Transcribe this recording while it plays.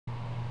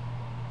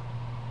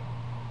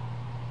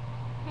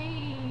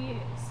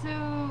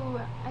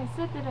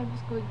said that I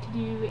was going to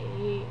do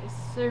a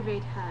survey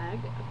tag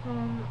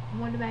from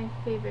one of my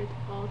favorite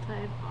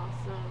all-time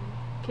awesome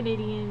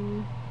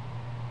Canadian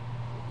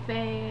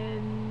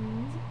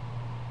fans,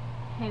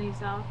 Henny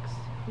Socks,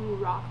 who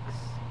rocks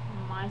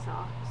my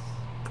socks.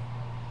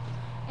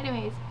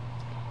 Anyways,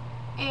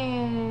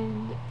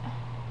 and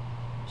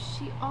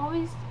she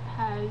always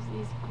has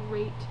these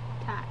great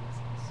tags,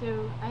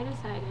 so I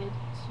decided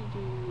to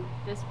do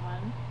this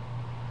one,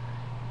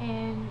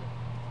 and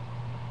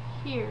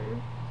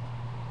here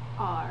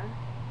are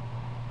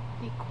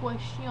the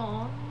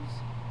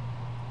questions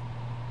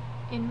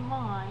in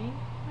my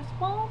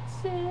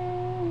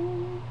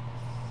responses.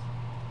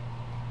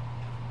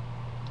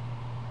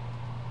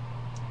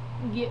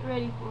 Get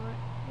ready for it.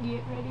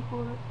 Get ready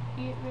for it.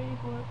 Get ready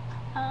for it.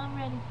 I'm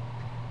ready.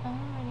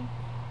 I'm ready.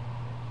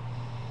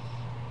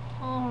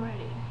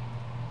 Alrighty.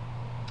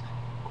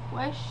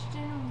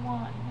 Question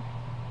 1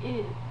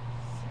 is,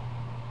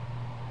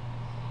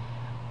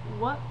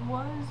 what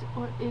was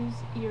or is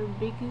your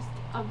biggest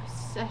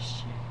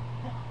obsession?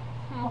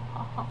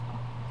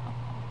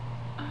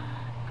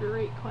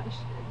 Great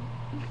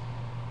question.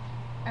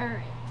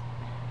 Alright.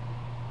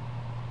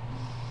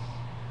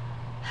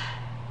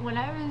 When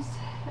I was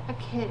a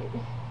kid,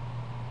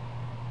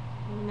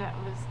 and that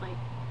was like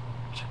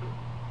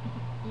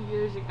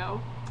years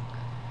ago,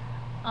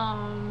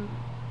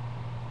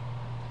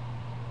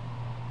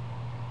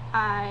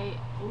 I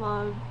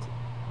loved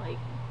like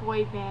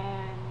boy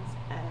bands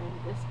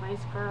and the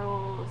Spice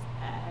Girls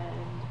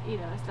and, you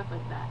know, stuff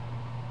like that.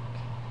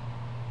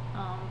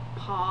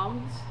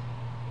 Pogs,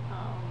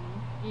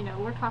 you know,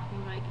 we're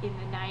talking like in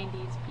the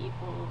 90s,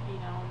 people, you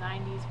know,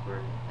 90s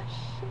were the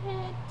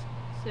shit.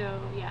 So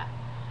yeah,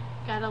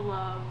 gotta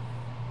love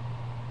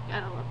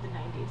the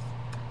 90s.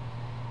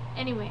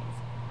 Anyways,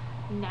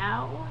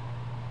 now,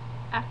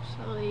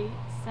 actually,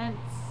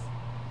 since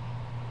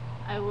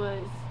I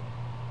was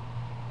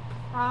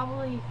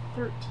probably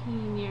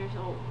 13 years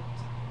old,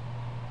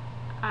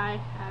 I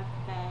have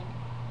been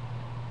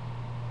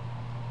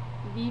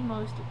the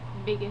most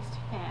biggest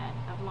fan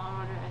of Law &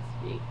 Order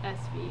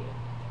SVU.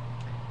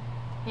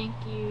 Thank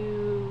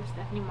you,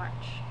 Stephanie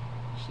March.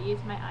 She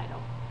is my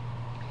idol.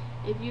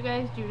 If you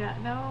guys do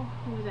not know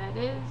who that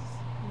is,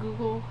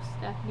 Google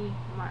Stephanie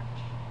March.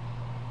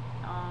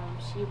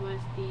 She was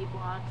the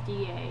blonde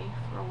DA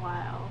for a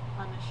while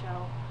on the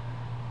show,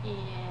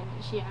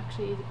 and she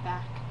actually is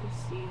back this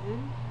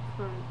season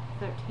for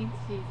the 13th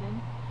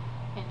season,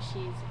 and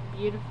she's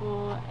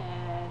beautiful,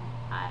 and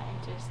I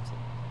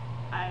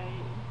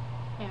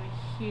am a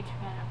huge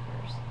fan of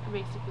hers.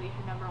 Basically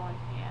her #1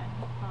 fan.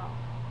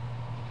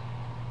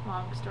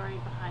 Long story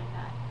behind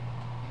that.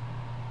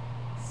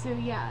 So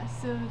yeah,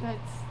 so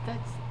that's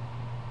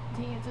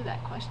to answer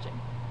that question.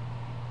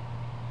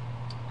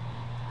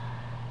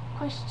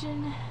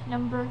 Question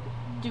number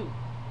 2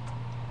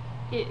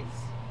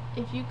 is,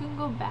 if you can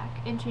go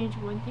back and change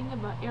one thing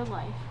about your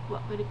life,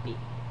 what would it be?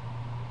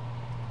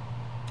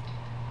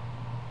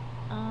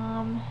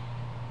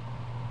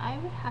 I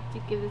would have to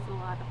give this a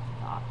lot of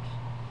thought.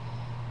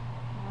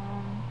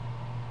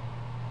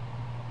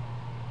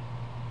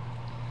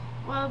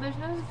 Well, there's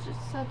no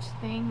such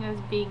thing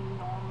as being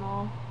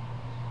normal,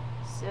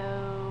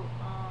 so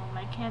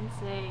I can't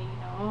say, you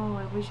know, oh,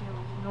 I wish I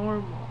was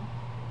normal,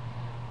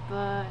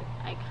 but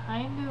I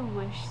kind of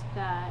wish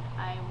that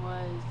I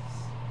was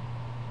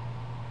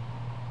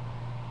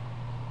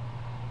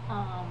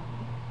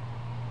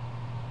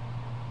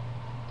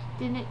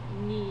didn't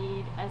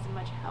need as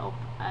much help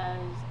as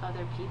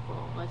other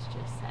people, let's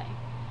just say.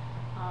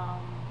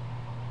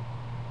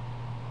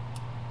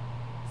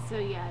 So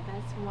yeah,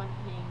 that's one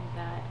thing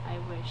that I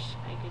wish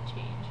I could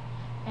change,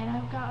 and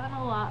I've gotten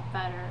a lot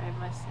better, I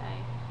must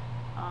say.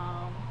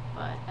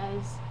 But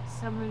as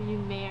some of you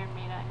may or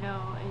may not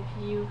know,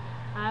 if you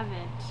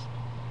haven't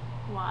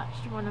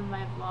watched one of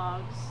my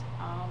vlogs,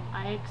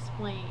 I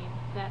explain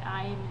that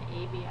I am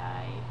an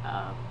ABI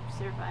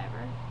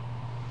survivor.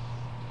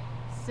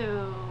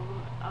 So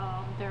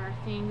there are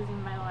things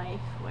in my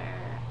life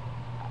where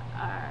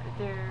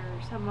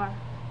some are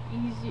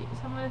easy.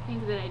 Some of the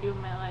things that I do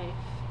in my life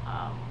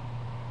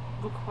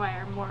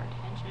require more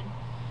attention,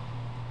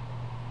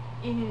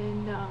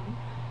 and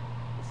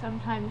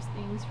sometimes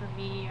things for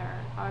me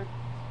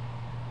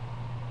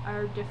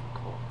are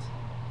difficult,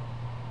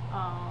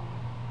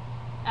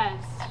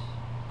 as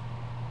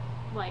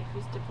life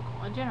is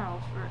difficult in general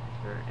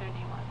for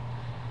anyone.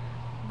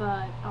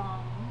 But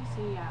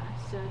so yeah,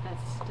 so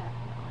that's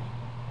definitely.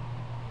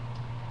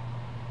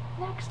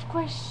 Next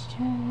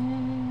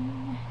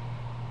question.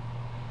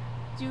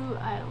 Do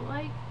I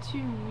like to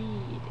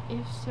read?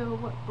 If so,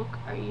 what book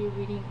are you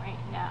reading right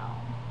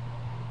now?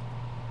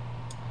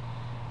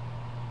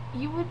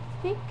 You would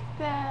think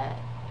that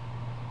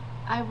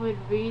I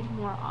would read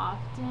more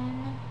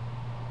often,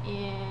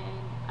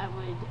 and I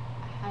would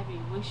have a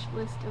wish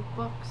list of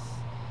books,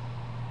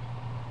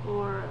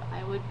 or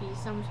I would be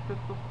some sort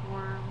of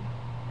bookworm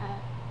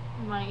at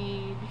my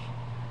age.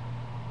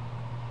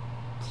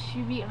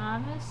 To be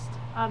honest,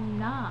 I'm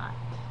not.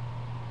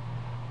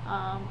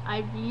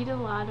 I read a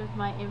lot of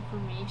my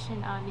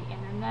information on the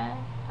internet.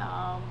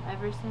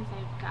 Ever since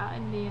I've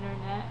gotten the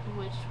internet,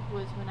 which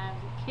was when I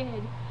was a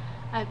kid,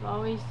 I've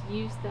always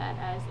used that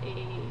as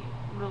a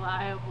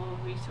reliable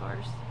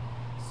resource.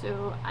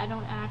 So I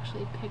don't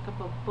actually pick up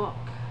a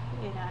book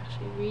and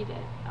actually read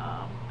it.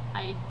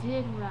 I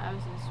did when I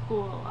was in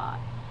school a lot.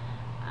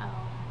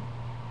 Um,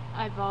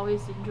 I've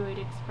always enjoyed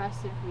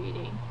expressive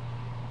reading.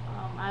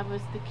 I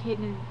was the kid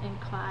in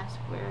class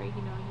where,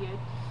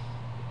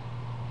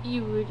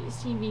 you would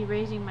see me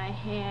raising my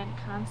hand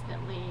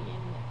constantly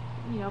and,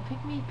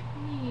 pick me,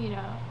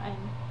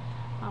 and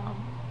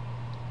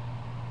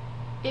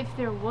if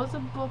there was a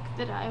book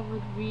that I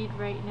would read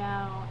right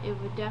now, it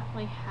would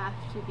definitely have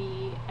to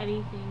be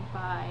anything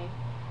by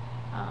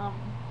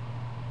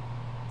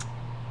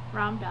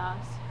Ram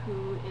Dass,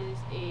 who is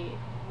a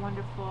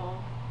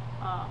wonderful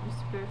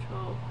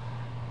spiritual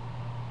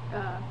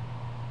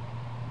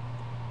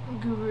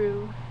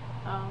guru,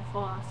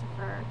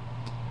 philosopher,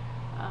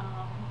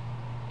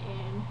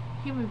 and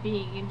human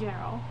being in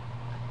general.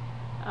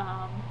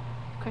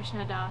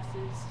 Krishna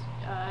Das's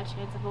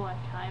Chance of a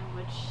Lifetime,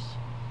 which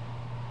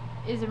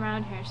is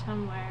around here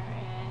somewhere,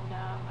 and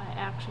I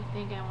actually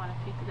think I want to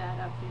pick that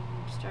up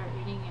and start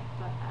reading it,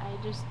 but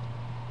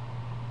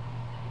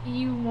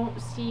you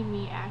won't see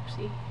me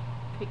actually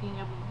picking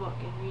up a book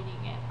and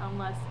reading it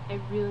unless I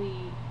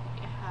really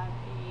have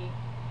a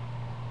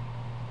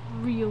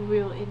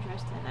real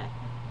interest in it.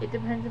 It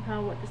depends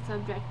upon what the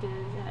subject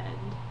is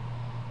and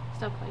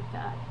stuff like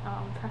that,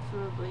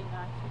 preferably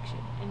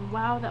nonfiction. And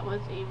wow, that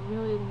was a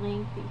really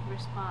lengthy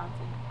response,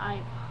 and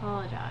I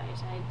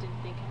apologize. I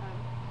didn't think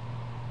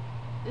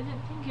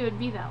it would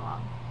be that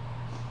long.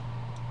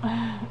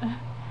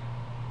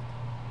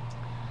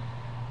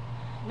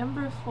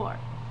 Number 4.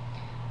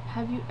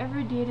 Have you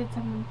ever dated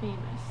someone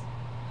famous?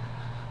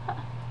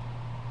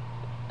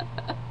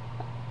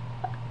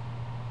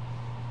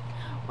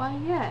 Why,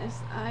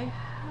 yes, I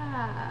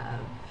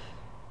have.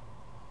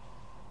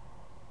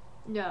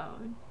 No,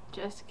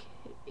 just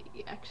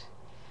kidding.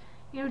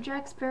 Actually,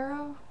 Jack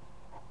Sparrow?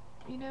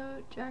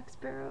 Jack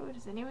Sparrow?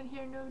 Does anyone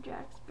here know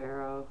Jack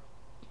Sparrow?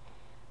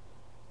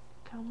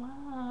 Come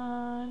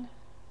on.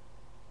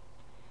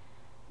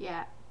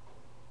 Yeah,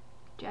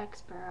 Jack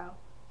Sparrow.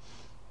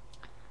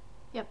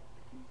 Yep.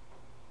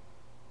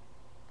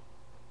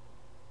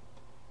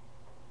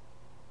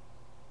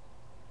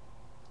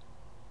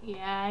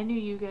 Yeah, I knew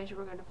you guys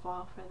were gonna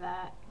fall for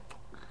that.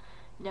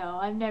 No,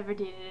 I've never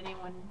dated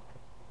anyone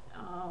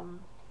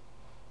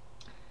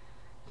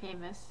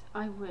famous.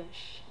 I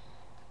wish.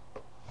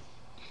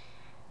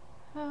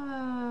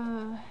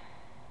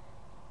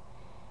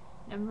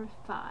 Number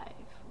 5.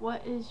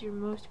 What is your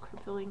most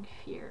crippling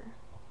fear?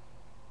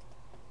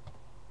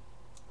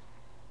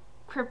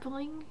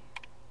 Crippling?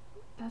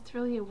 That's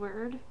really a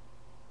word?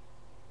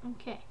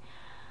 Okay.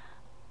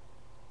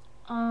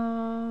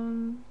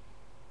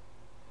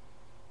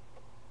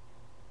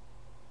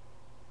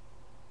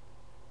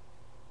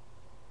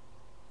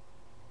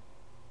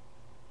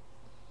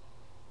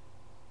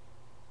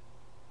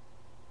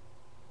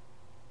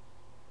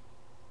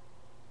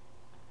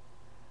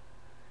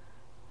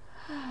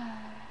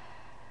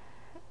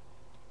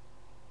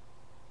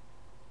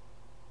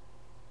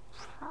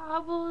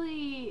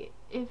 Probably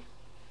if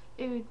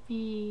it would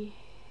be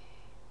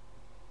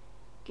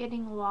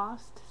getting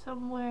lost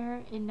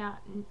somewhere and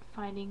not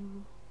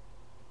finding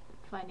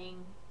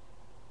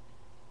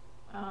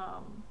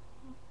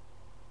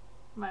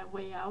my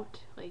way out,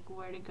 like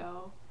where to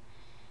go.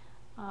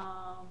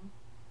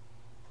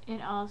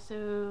 And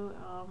also,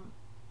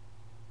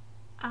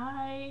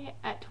 I,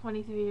 at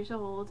 23 years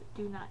old,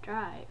 do not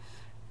drive.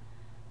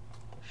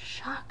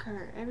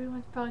 Shocker.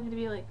 Everyone's probably gonna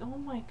be like, oh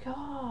my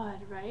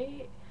god,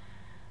 right?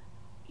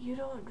 You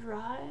don't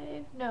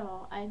drive?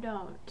 No, I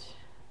don't.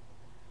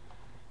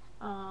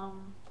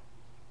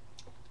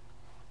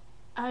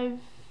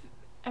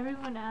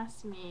 Everyone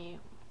asks me,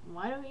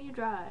 why don't you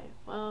drive?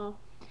 Well,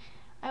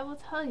 I will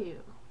tell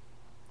you.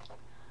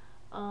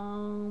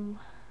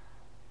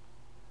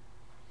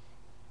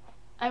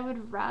 I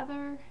would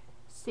rather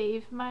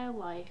save my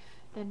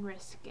life than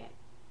risk it.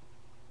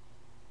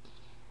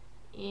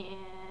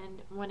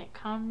 And when it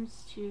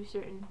comes to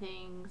certain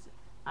things,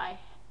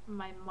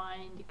 my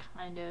mind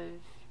kind of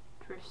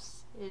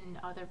drifts in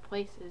other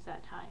places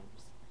at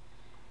times.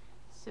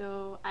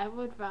 So I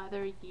would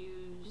rather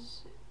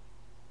use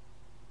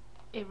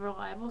a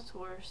reliable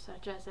source,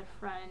 such as a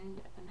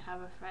friend, and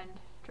have a friend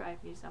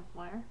drive me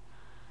somewhere,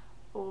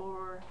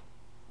 or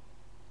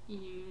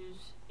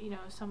use,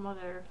 some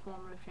other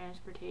form of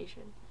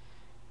transportation.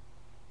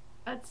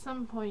 At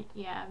some point,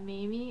 yeah,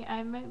 maybe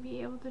I might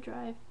be able to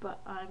drive, but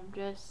I'm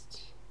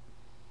just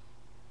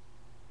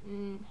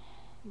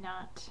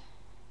not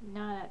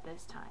at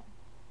this time.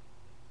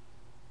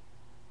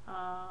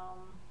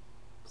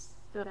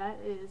 So that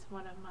is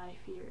one of my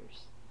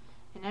fears.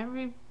 And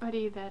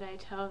everybody that I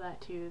tell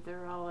that to,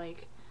 they're all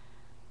like,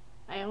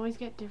 I always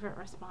get different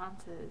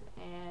responses,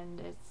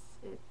 and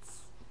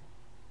it's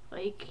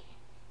like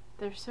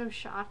they're so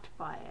shocked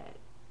by it.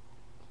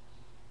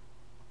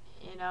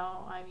 And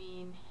know, I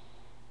mean,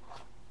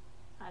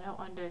 I don't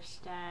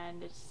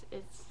understand.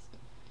 It's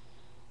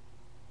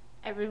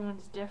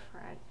everyone's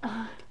different.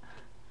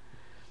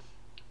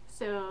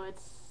 So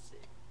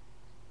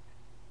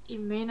it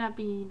may not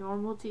be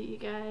normal to you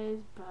guys,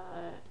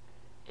 but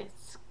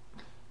it's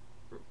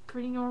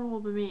pretty normal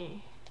to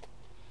me.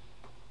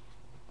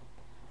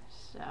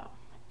 So,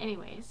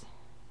 anyways.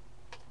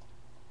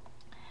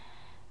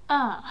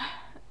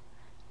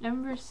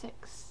 Number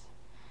 6.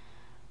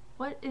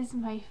 What is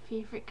my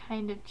favorite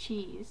kind of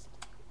cheese?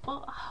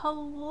 Well,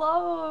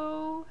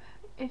 hello!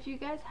 If you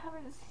guys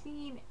haven't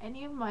seen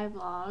any of my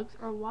vlogs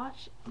or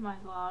watched my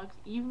vlogs,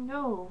 you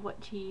know what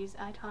cheese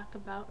I talk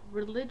about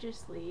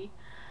religiously.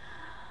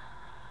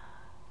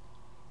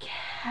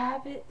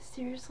 Cabot,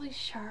 seriously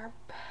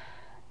sharp.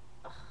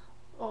 Ugh.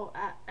 Oh,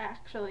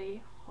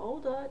 actually,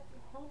 hold on.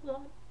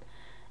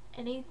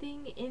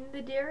 Anything in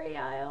the dairy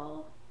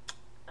aisle?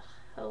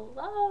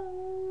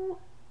 Hello?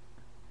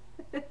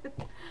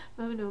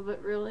 No,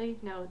 but really,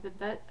 no.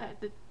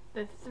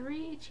 The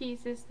 3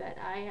 cheeses that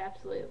I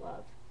absolutely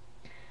love: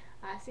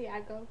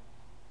 Asiago,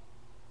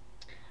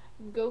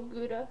 Go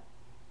Gouda,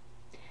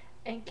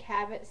 and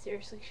Cabot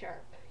Seriously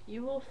Sharp.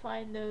 You will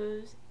find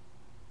those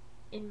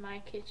in my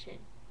kitchen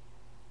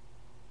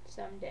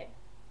someday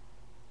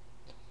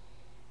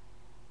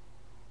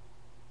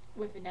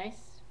with a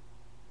nice,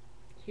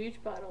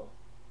 huge bottle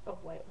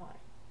of white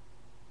wine.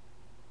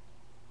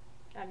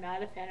 I'm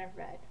not a fan of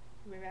red.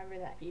 Remember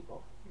that,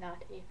 people.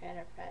 Not a fan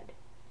of red.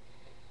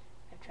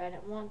 I've tried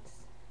it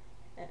once.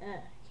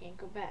 Can't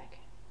go back.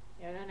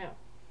 No.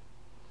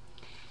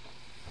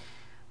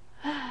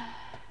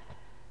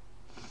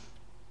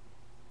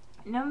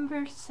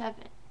 Number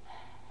 7.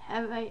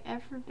 Have I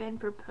ever been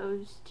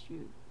proposed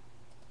to?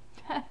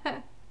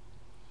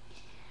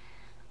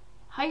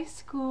 High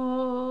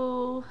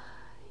school.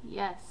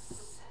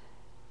 Yes.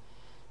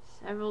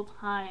 Several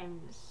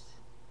times.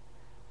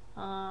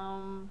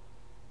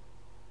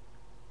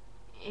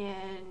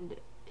 And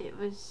it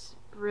was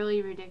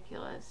really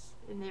ridiculous,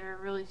 and they were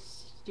really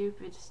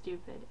stupid,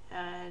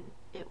 and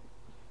it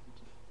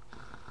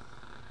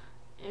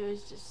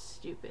was just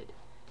stupid.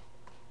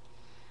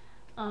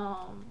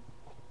 I'm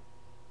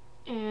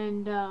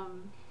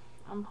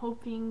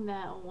hoping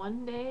that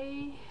one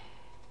day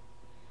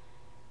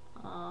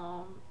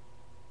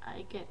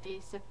I get a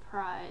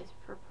surprise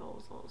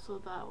proposal, so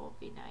that will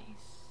be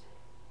nice.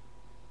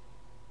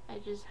 I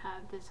just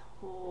have this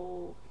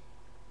whole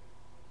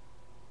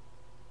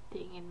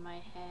thing in my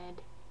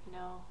head,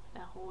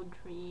 that whole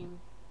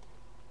dream.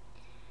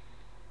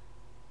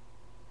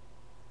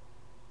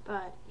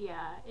 But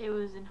yeah, it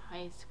was in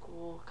high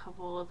school. A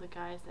couple of the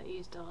guys that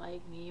used to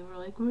like me were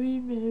like, "Will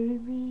you marry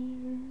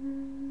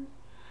me?"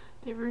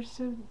 They were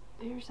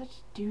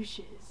such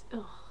douches.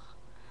 Ugh.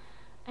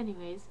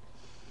 Anyways,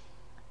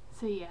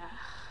 so yeah.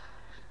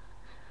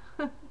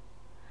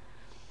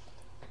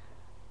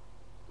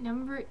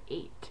 Number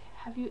 8.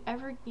 Have you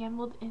ever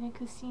gambled in a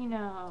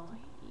casino?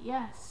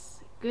 Yes.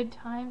 Good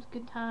times,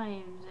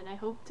 and I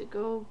hope to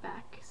go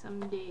back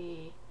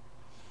someday.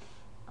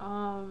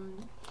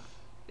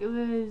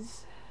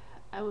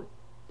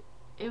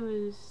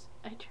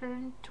 I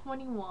turned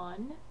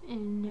 21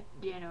 in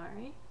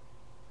January,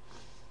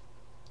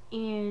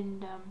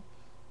 and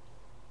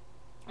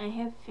I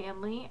have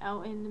family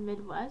out in the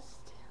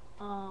Midwest,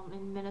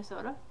 in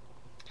Minnesota,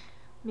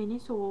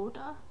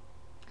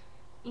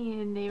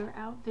 and they were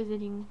out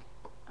visiting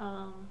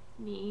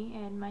me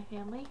and my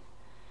family,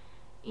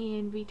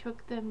 and we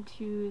took them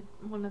to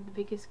one of the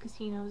biggest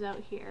casinos out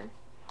here,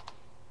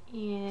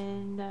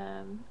 and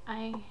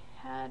I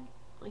had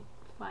like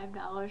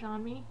 $5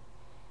 on me,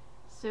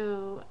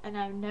 and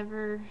I've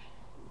never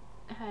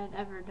had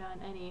ever done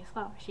any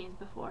slot machines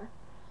before,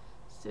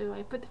 so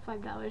I put the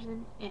 $5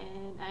 in,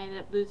 and I ended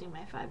up losing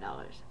my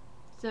 $5.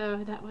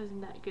 So that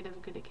wasn't that good of a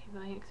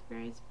gambling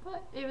experience,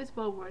 but it was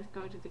well worth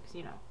going to the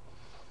casino.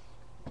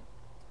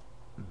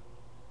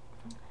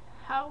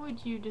 How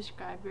would you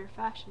describe your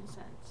fashion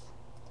sense?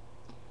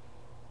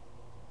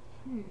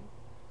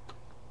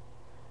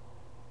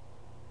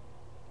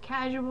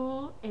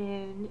 Casual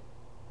and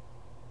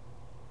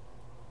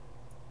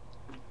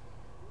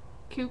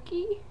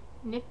kooky,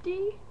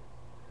 nifty,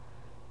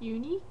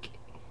 unique,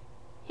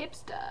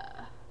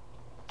 hipster.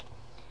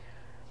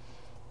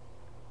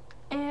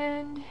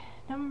 And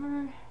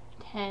number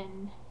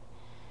 10.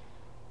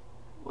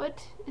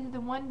 What is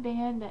the one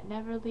band that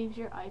never leaves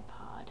your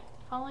iPod?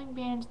 Following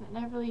bands that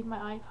never leave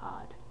my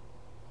iPod: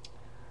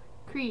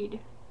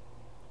 Creed,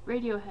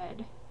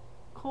 Radiohead,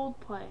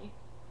 Coldplay,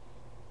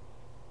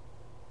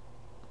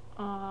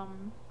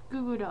 Goo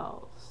Goo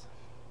Dolls,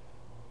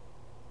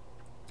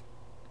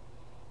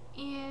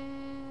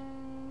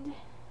 and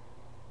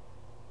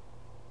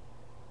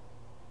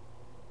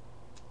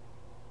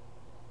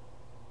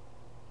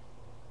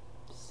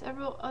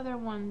several other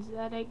ones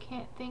that I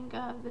can't think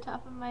of the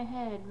top of my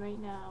head right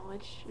now,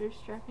 which are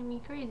striking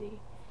me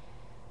crazy.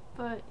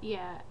 But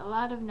yeah, a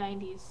lot of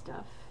 90s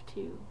stuff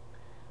too.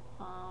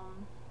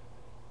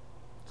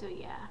 So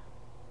yeah,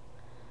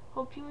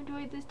 Hope you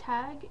enjoyed this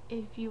tag.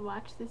 If you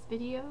watch this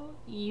video,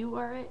 you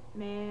are it,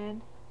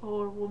 man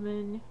or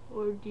woman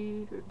or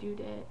dude or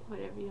dudette,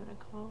 whatever you want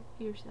to call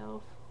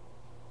yourself.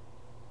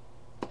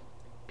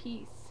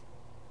 Peace.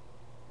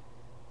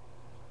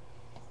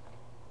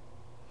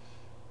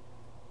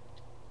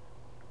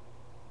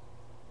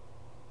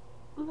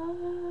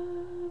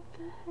 Love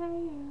the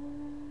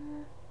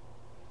hair.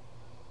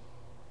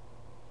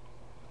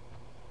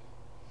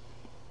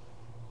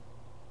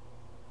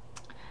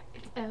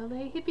 It's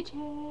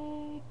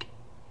LAHippieChick.